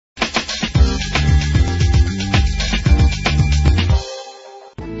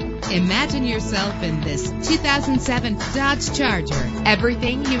Imagine yourself in this 2007 Dodge Charger.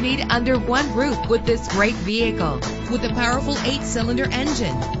 Everything you need under one roof with this great vehicle. With a powerful 8-cylinder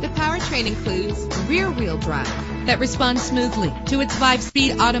engine, the powertrain includes rear-wheel drive that responds smoothly to its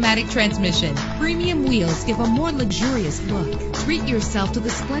 5-speed automatic transmission. Premium wheels give a more luxurious look. Treat yourself to the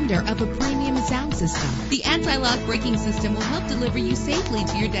splendor of a premium sound system. The anti-lock braking system will help deliver you safely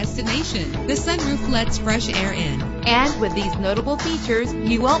to your destination. The sunroof lets fresh air in. And with these notable features,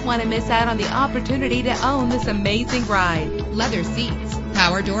 you won't want to miss out on the opportunity to own this amazing ride. Leather seats,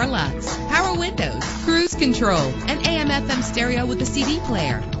 power door locks, power windows, cruise control, an AM/FM stereo with a CD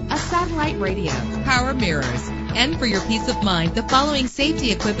player, a satellite radio, power mirrors. And for your peace of mind, the following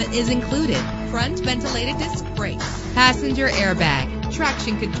safety equipment is included: front ventilated disc brakes, passenger airbag,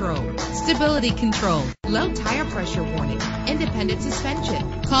 traction control, stability control, low tire pressure warning, independent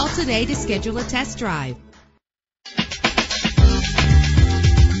suspension. Call today to schedule a test drive.